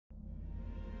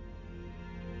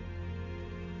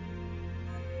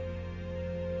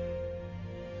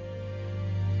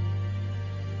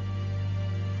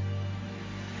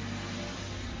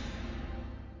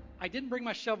I didn't bring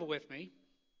my shovel with me.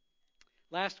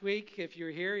 Last week, if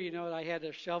you're here, you know that I had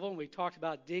a shovel and we talked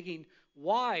about digging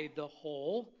wide the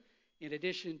hole in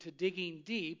addition to digging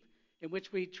deep, in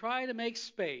which we try to make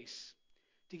space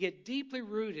to get deeply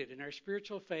rooted in our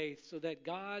spiritual faith so that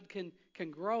God can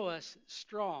grow us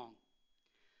strong.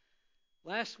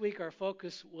 Last week, our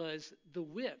focus was the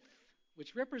width,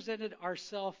 which represented our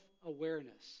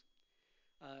self-awareness,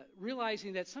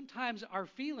 realizing that sometimes our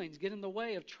feelings get in the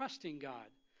way of trusting God.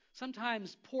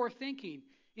 Sometimes poor thinking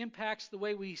impacts the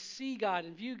way we see God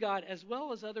and view God as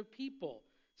well as other people,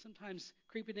 sometimes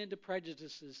creeping into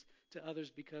prejudices to others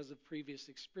because of previous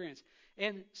experience.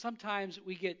 And sometimes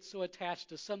we get so attached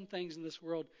to some things in this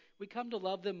world, we come to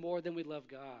love them more than we love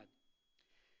God.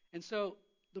 And so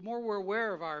the more we're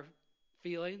aware of our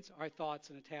feelings, our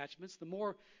thoughts and attachments, the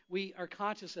more we are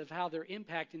conscious of how they're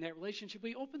impacting that relationship,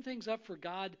 we open things up for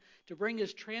God to bring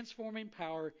His transforming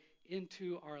power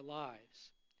into our lives.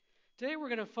 Today we're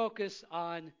going to focus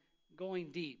on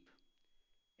going deep.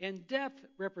 And depth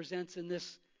represents in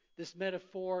this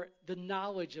metaphor the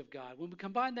knowledge of God. When we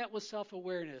combine that with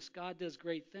self-awareness, God does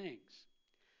great things.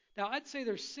 Now, I'd say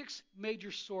there's 6 major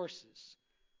sources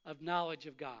of knowledge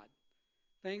of God.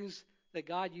 Things that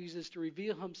God uses to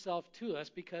reveal Himself to us,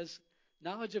 because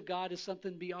knowledge of God is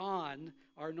something beyond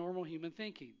our normal human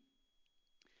thinking.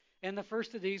 And the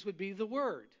first of these would be the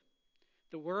Word.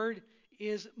 The Word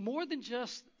is more than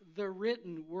just the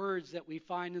written words that we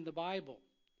find in the Bible.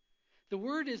 The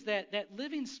Word is that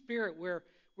living spirit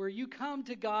where you come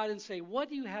to God and say, what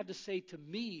do you have to say to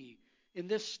me in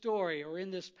this story or in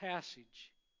this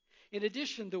passage? In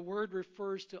addition, the Word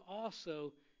refers to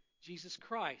also Jesus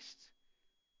Christ.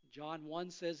 John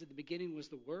 1 says, in the beginning was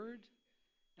the Word,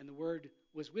 and the Word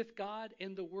was with God,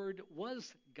 and the Word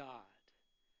was God.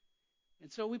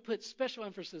 And so we put special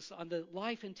emphasis on the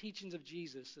life and teachings of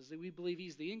Jesus, as we believe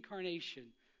He's the incarnation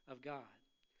of God.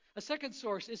 A second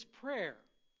source is prayer.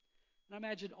 And I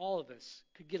imagine all of us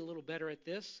could get a little better at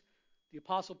this. The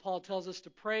Apostle Paul tells us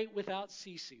to pray without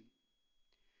ceasing.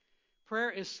 Prayer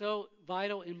is so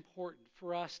vital and important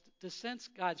for us to sense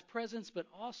God's presence, but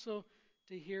also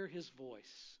to hear His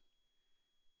voice.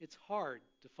 It's hard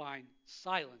to find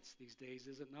silence these days,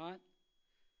 is it not?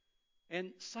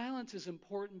 And silence is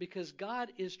important because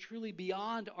God is truly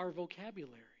beyond our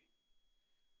vocabulary.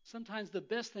 Sometimes the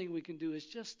best thing we can do is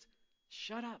just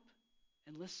shut up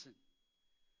and listen.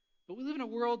 But we live in a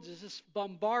world that's just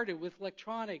bombarded with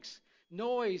electronics.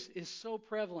 Noise is so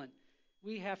prevalent.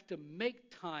 We have to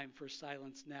make time for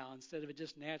silence now instead of it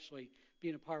just naturally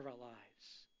being a part of our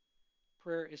lives.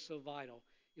 Prayer is so vital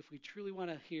if we truly want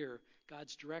to hear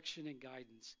God's direction and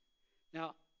guidance.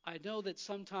 Now, I know that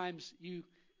sometimes you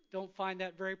don't find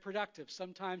that very productive.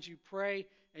 Sometimes you pray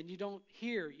and you don't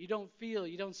hear, you don't feel,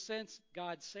 you don't sense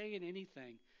God saying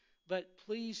anything. But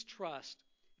please trust,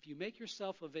 if you make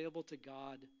yourself available to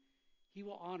God, He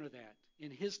will honor that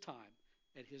in His time,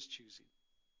 at His choosing.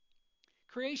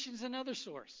 Creation is another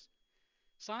source.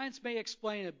 Science may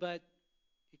explain it, but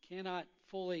it cannot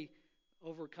fully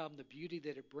overcome the beauty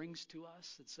that it brings to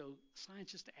us. And so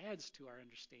science just adds to our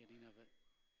understanding of it.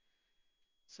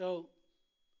 So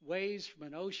waves from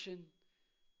an ocean,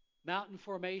 mountain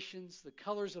formations, the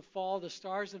colors of fall, the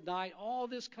stars of night, all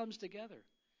this comes together.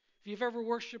 If you've ever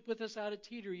worshiped with us out at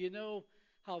Teeter, you know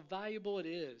how valuable it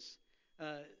is.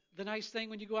 The nice thing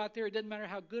when you go out there, it doesn't matter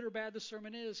how good or bad the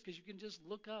sermon is, because you can just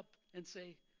look up and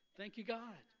say, thank you, God.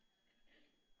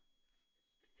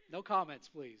 No comments,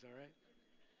 please, all right?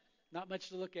 Not much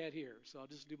to look at here, so I'll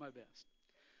just do my best.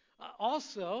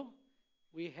 Also,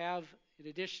 we have, in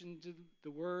addition to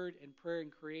the Word and prayer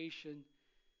and creation,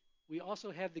 we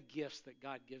also have the gifts that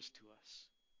God gives to us.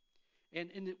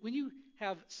 And when you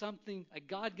have something, a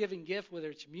God-given gift, whether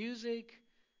it's music,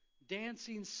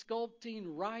 dancing, sculpting,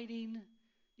 writing,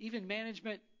 even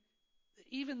management,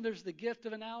 even there's the gift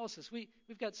of analysis. We've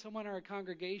got someone in our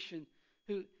congregation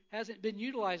who hasn't been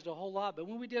utilized a whole lot, but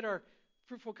when we did our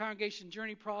fruitful congregation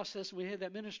journey process and we had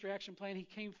that ministry action plan, he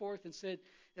came forth and said,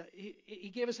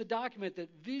 he gave us a document that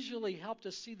visually helped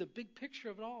us see the big picture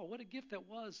of it all. What a gift that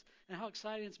was, and how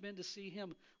exciting it's been to see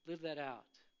him live that out.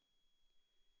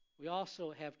 We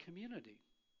also have community.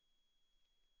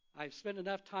 I've spent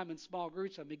enough time in small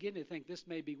groups, I'm beginning to think this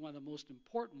may be one of the most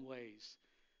important ways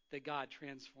that God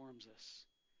transforms us.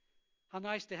 How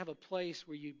nice to have a place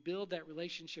where you build that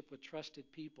relationship with trusted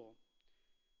people.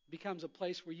 It becomes a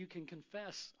place where you can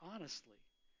confess honestly.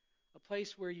 A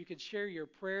place where you can share your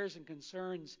prayers and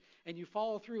concerns, and you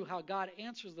follow through how God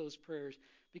answers those prayers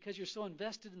because you're so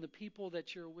invested in the people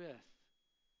that you're with.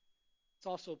 It's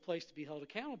also a place to be held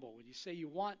accountable. When you say you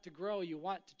want to grow, you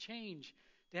want to change,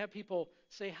 to have people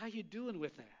say, how you doing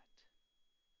with that?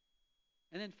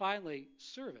 And then finally,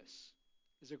 service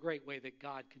is a great way that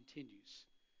God continues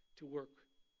to work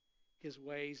his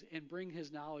ways and bring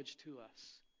his knowledge to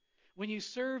us. When you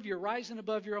serve, you're rising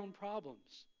above your own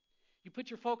problems. You put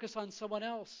your focus on someone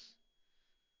else.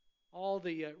 All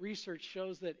the research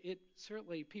shows that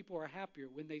certainly people are happier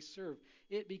when they serve.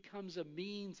 It becomes a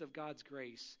means of God's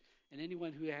grace. And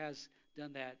anyone who has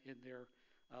done that in their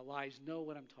lives know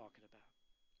what I'm talking about.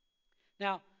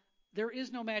 Now, there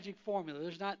is no magic formula.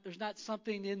 There's not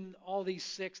something in all these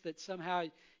six that somehow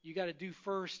you got to do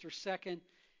first or second.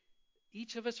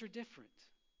 Each of us are different.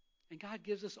 And God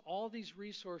gives us all these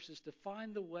resources to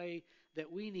find the way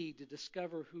that we need to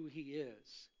discover who he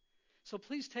is. So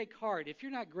please take heart. If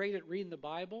you're not great at reading the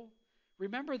Bible,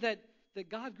 remember that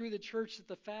God grew the church at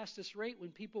the fastest rate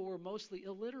when people were mostly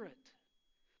illiterate,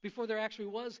 before there actually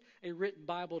was a written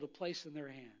Bible to place in their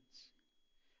hands.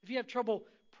 If you have trouble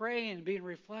praying and being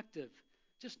reflective,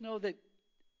 just know that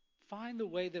find the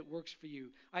way that works for you.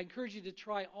 I encourage you to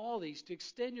try all these, to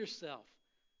extend yourself.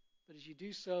 But as you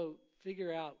do so,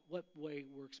 figure out what way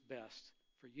works best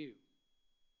for you.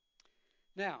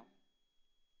 Now,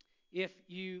 if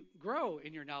you grow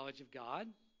in your knowledge of God,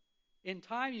 in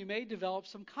time you may develop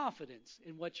some confidence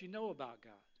in what you know about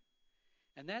God.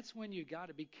 And that's when you got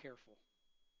to be careful.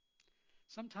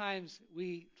 Sometimes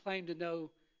we claim to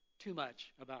know too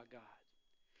much about God.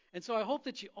 And so I hope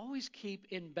that you always keep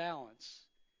in balance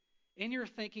in your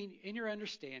thinking, in your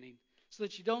understanding, so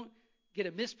that you don't get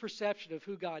a misperception of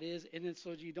who God is, and then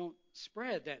so you don't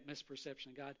spread that misperception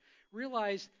of God.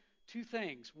 Realize two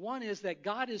things. One is that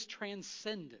God is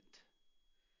transcendent.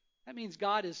 That means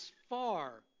God is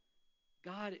far.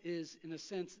 God is, in a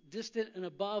sense, distant and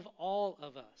above all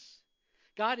of us.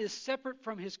 God is separate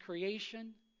from his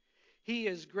creation. He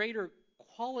is greater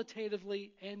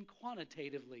qualitatively and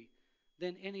quantitatively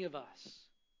than any of us.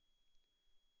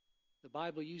 The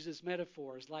Bible uses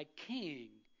metaphors like king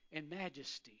and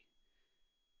majesty.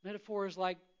 Metaphors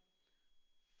like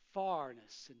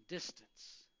farness and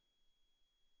distance.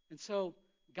 And so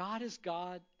God is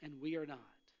God and we are not.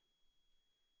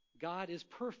 God is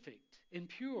perfect and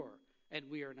pure and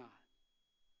we are not.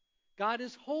 God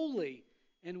is holy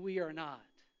and we are not.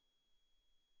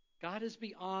 God is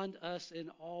beyond us in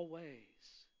all ways.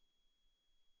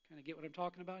 Kind of get what I'm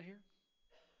talking about here?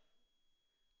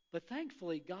 But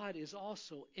thankfully, God is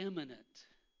also immanent,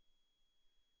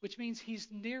 which means he's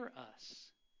near us.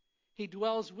 He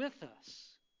dwells with us.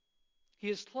 He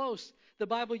is close. The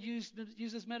Bible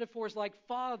uses metaphors like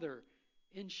father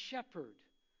and shepherd,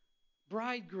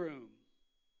 bridegroom,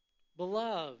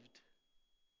 beloved.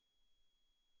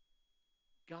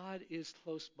 God is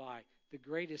close by. The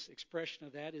greatest expression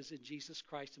of that is in Jesus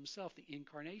Christ himself, the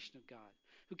incarnation of God,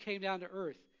 who came down to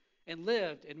earth and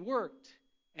lived and worked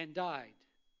and died.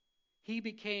 He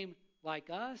became like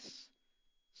us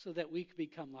so that we could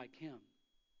become like him.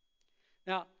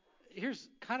 Now, here's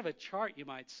kind of a chart, you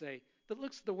might say, that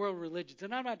looks at the world religions.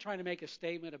 And I'm not trying to make a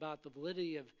statement about the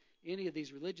validity of any of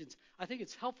these religions. I think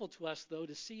it's helpful to us, though,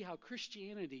 to see how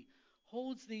Christianity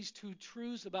holds these two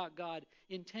truths about God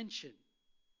in tension.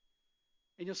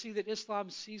 And you'll see that Islam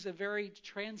sees a very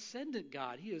transcendent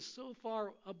God. He is so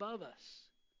far above us.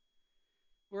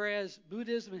 Whereas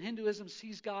Buddhism and Hinduism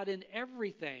sees God in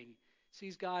everything,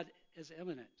 sees God as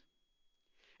immanent.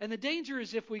 And the danger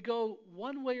is if we go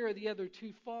one way or the other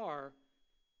too far,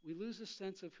 we lose a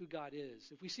sense of who God is.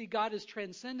 If we see God as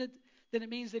transcendent, then it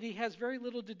means that he has very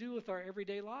little to do with our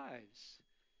everyday lives.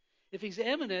 If he's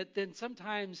immanent, then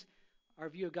sometimes our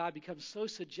view of God becomes so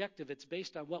subjective, it's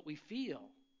based on what we feel.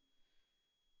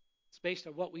 It's based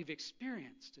on what we've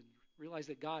experienced, and realize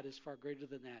that God is far greater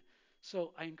than that.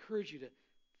 So I encourage you to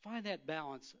find that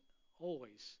balance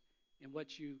always in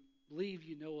what you believe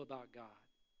you know about God.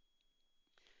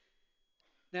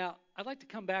 Now, I'd like to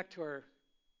come back to our,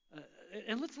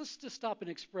 and let's just stop and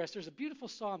express. There's a beautiful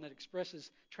psalm that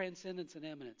expresses transcendence and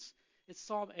eminence. It's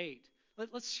Psalm 8.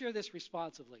 Let's share this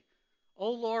responsively.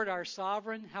 O Lord, our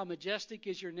sovereign, how majestic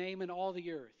is your name in all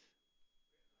the earth.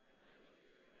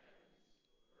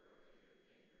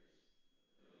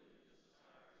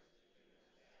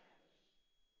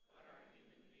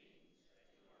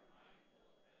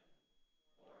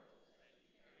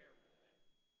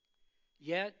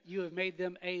 Yet you have made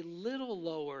them a little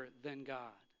lower than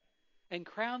God and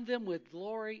crowned them with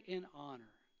glory and honor.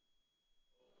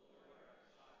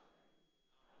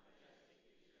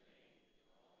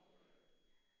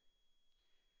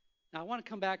 Now I want to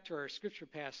come back to our scripture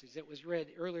passage that was read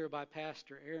earlier by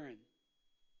Pastor Aaron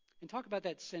and talk about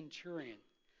that centurion.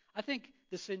 I think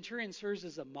the centurion serves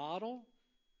as a model,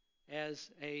 as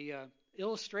a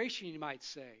illustration, you might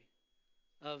say,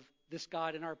 of this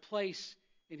God and our place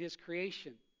in his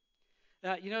creation.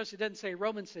 Now, you notice it doesn't say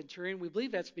Roman centurion. We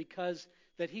believe that's because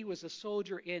that he was a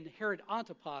soldier in Herod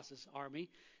Antipas's army.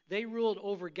 They ruled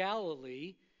over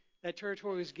Galilee. That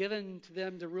territory was given to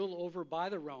them to rule over by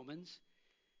the Romans.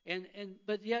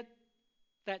 But yet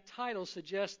that title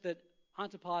suggests that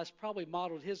Antipas probably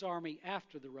modeled his army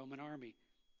after the Roman army.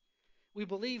 We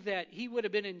believe that he would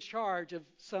have been in charge of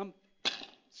some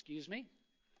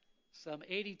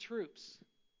 80 troops.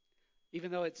 Even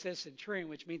though it says centurion,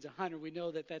 which means 100, we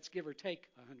know that that's give or take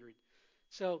 100.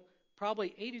 So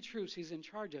probably 80 troops he's in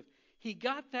charge of. He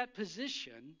got that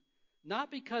position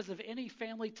not because of any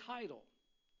family title.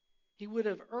 He would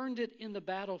have earned it in the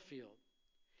battlefield.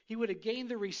 He would have gained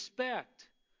the respect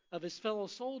of his fellow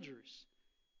soldiers,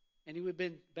 and he would have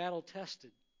been battle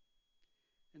tested.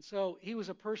 And so he was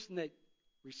a person that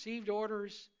received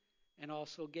orders and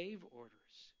also gave orders.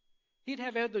 He'd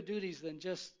have other duties than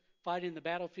just fighting in the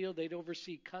battlefield. They'd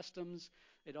oversee customs.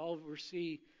 They'd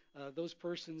oversee those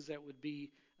persons that would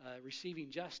be receiving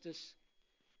justice.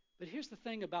 But here's the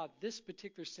thing about this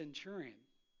particular centurion.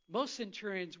 Most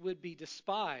centurions would be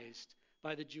despised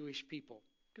by the Jewish people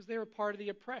because they were part of the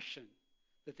oppression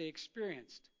that they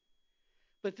experienced.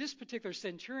 But this particular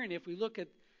centurion, if we look at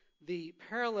the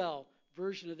parallel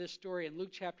version of this story in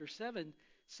Luke chapter 7,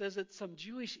 says that some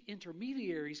Jewish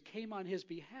intermediaries came on his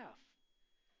behalf.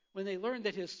 When they learned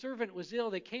that his servant was ill,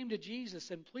 they came to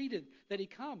Jesus and pleaded that he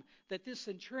come, that this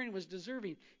centurion was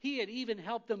deserving. He had even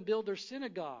helped them build their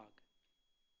synagogue.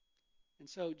 And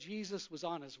so Jesus was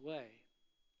on his way.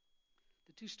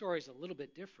 The two stories are a little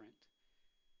bit different.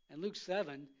 In Luke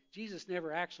 7, Jesus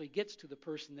never actually gets to the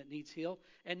person that needs healed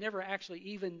and never actually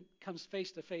even comes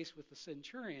face to face with the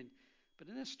centurion. But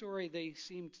in this story, they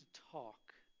seem to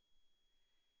talk.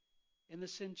 And the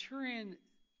centurion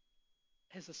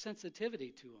has a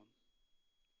sensitivity to him.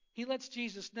 He lets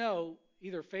Jesus know,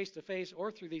 either face to face or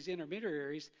through these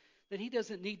intermediaries, that he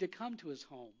doesn't need to come to his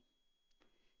home.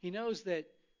 He knows that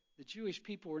the Jewish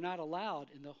people were not allowed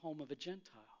in the home of a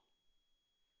Gentile.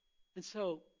 And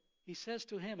so he says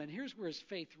to him, and here's where his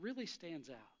faith really stands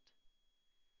out.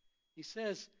 He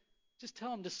says, just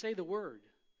tell him to say the word.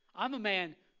 I'm a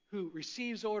man who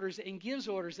receives orders and gives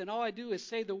orders, and all I do is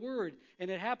say the word, and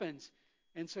it happens.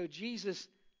 And so Jesus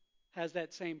has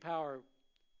that same power.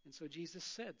 And so Jesus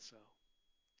said so.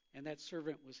 And that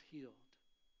servant was healed.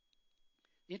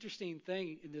 The interesting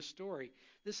thing in this story,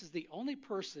 this is the only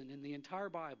person in the entire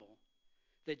Bible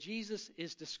that Jesus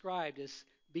is described as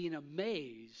being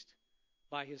amazed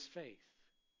by his faith.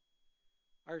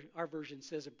 Our version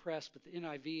says impressed, but the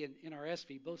NIV and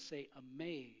NRSV both say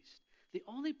amazed. The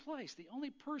only place, the only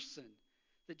person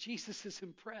that Jesus is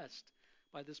impressed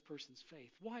by this person's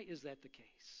faith. Why is that the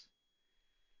case?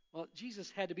 Well, Jesus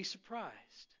had to be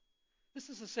surprised. This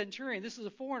is a centurion. This is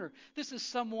a foreigner. This is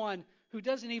someone who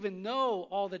doesn't even know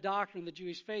all the doctrine of the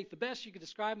Jewish faith. The best you could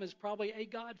describe him as probably a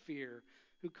God-fearer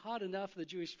who caught enough of the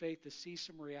Jewish faith to see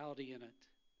some reality in it.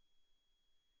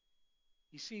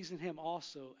 He sees in him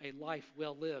also a life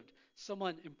well lived,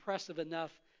 someone impressive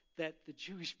enough that the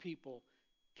Jewish people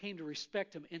came to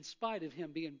respect him in spite of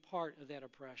him being part of that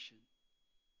oppression.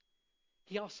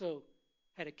 He also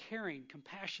had a caring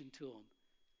compassion to him.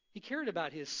 He cared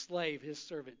about his slave, his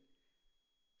servant.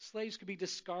 Slaves could be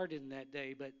discarded in that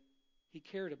day, but he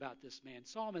cared about this man,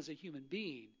 saw him as a human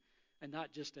being and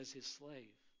not just as his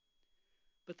slave.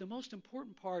 But the most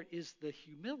important part is the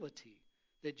humility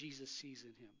that Jesus sees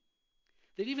in him.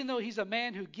 That even though he's a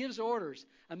man who gives orders,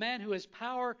 a man who has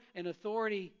power and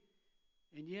authority,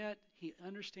 and yet he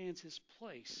understands his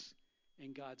place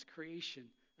in God's creation,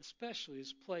 especially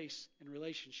his place in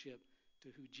relationship to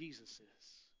who Jesus is.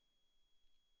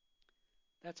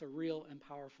 That's a real and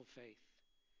powerful faith.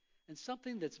 And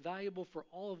something that's valuable for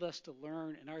all of us to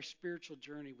learn in our spiritual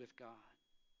journey with God.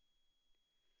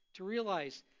 To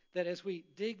realize that as we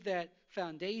dig that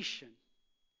foundation,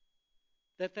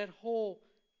 that hole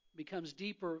becomes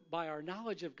deeper by our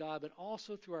knowledge of God, but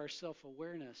also through our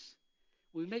self-awareness.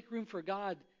 When we make room for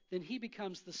God, then he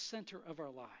becomes the center of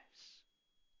our lives.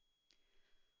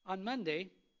 On Monday,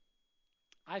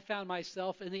 I found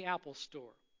myself in the Apple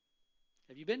store.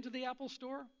 Have you been to the Apple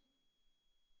store?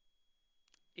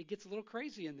 It gets a little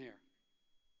crazy in there.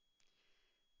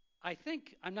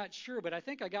 I'm not sure, but I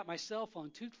think I got my cell phone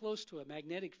too close to a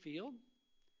magnetic field,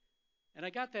 and I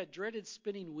got that dreaded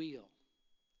spinning wheel.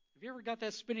 Have you ever got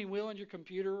that spinning wheel on your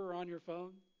computer or on your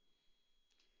phone?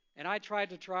 And I tried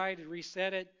to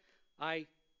reset it. I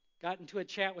got into a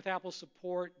chat with Apple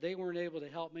support. They weren't able to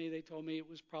help me. They told me it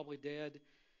was probably dead.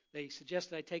 They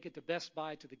suggested I take it to Best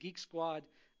Buy, to the Geek Squad.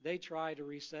 They tried to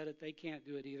reset it. They can't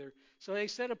do it either. So they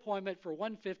set an appointment for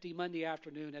 1:50 Monday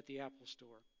afternoon at the Apple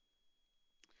store.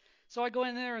 So I go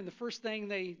in there, and the first thing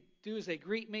they do is they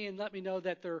greet me and let me know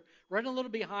that they're running a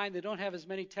little behind. They don't have as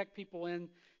many tech people in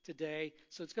today,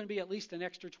 so it's going to be at least an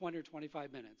extra 20 or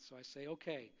 25 minutes. So I say,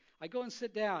 okay. I go and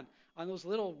sit down on those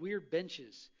little weird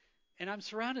benches, and I'm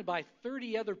surrounded by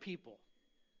 30 other people,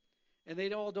 and they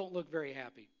all don't look very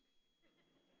happy.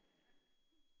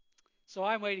 So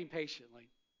I'm waiting patiently.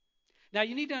 Now,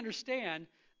 you need to understand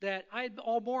that I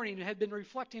all morning had been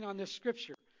reflecting on this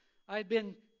scripture. I had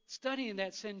been studying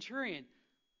that centurion.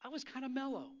 I was kind of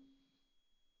mellow.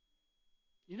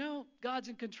 You know, God's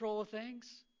in control of things.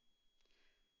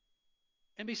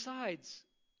 And besides,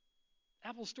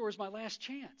 Apple Store is my last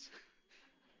chance.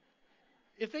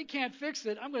 If they can't fix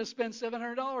it, I'm going to spend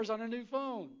 $700 on a new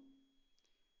phone.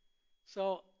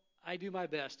 So I do my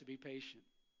best to be patient.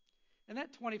 And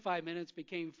that 25 minutes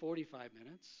became 45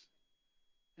 minutes.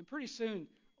 And pretty soon,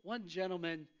 one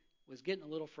gentleman was getting a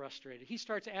little frustrated. He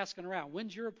starts asking around,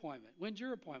 when's your appointment? When's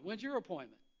your appointment? When's your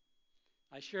appointment?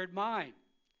 I shared mine.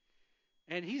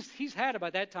 And he's had it by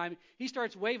that time. He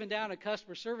starts waving down a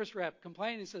customer service rep,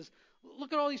 complaining. He says,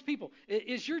 look at all these people.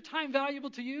 Is your time valuable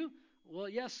to you? Well,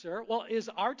 yes, sir. Well, is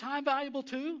our time valuable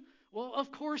too? Well,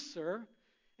 of course, sir.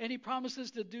 And he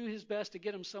promises to do his best to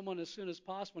get him someone as soon as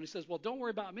possible. And he says, well, don't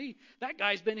worry about me. That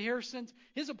guy's been here since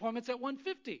his appointment's at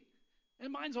 1:50.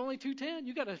 And mine's only 2:10.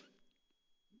 You got to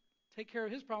take care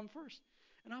of his problem first.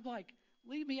 And I'm like,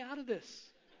 leave me out of this.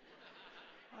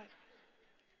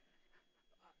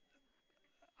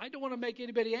 I don't want to make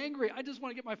anybody angry. I just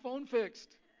want to get my phone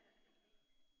fixed.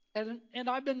 And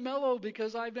I've been mellow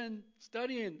because I've been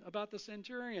studying about the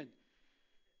centurion.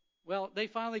 Well, they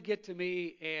finally get to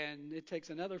me, and it takes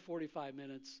another 45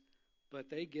 minutes, but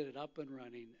they get it up and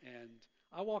running. And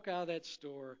I walk out of that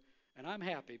store, and I'm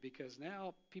happy because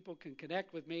now people can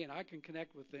connect with me, and I can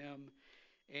connect with them.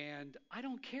 And I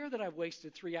don't care that I've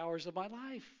wasted 3 hours of my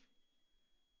life.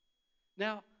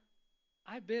 Now,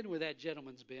 I've been where that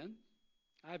gentleman's been.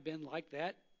 I've been like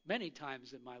that many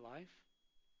times in my life.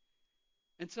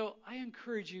 And so I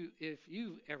encourage you, if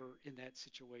you ever in that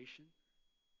situation,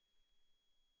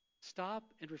 stop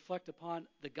and reflect upon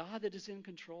the God that is in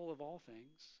control of all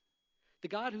things, the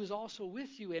God who is also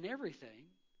with you in everything,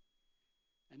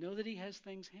 and know that he has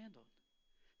things handled.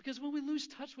 Because when we lose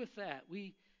touch with that,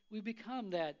 we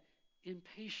become that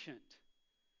impatient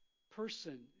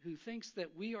person who thinks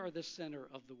that we are the center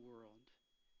of the world.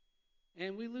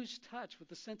 And we lose touch with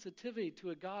the sensitivity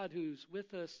to a God who's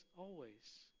with us always.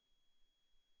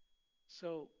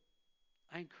 So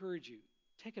I encourage you,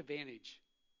 take advantage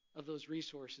of those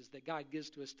resources that God gives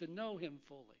to us to know him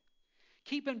fully.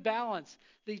 Keep in balance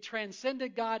the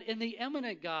transcendent God and the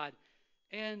immanent God,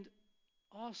 and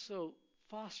also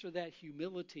foster that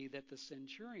humility that the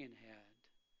centurion had,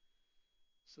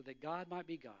 so that God might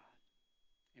be God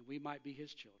and we might be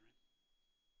his children.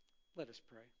 Let us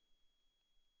pray.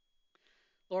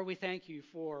 Lord, we thank you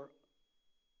for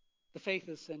the faith of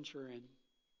the centurion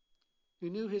who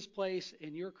knew his place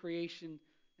in your creation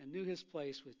and knew his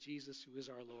place with Jesus, who is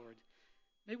our Lord.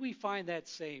 May we find that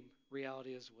same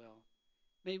reality as well.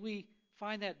 May we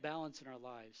find that balance in our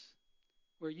lives,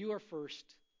 where you are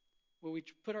first, where we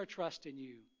put our trust in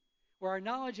you, where our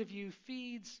knowledge of you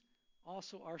feeds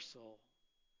also our soul.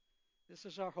 This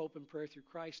is our hope and prayer through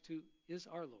Christ, who is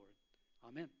our Lord.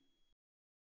 Amen.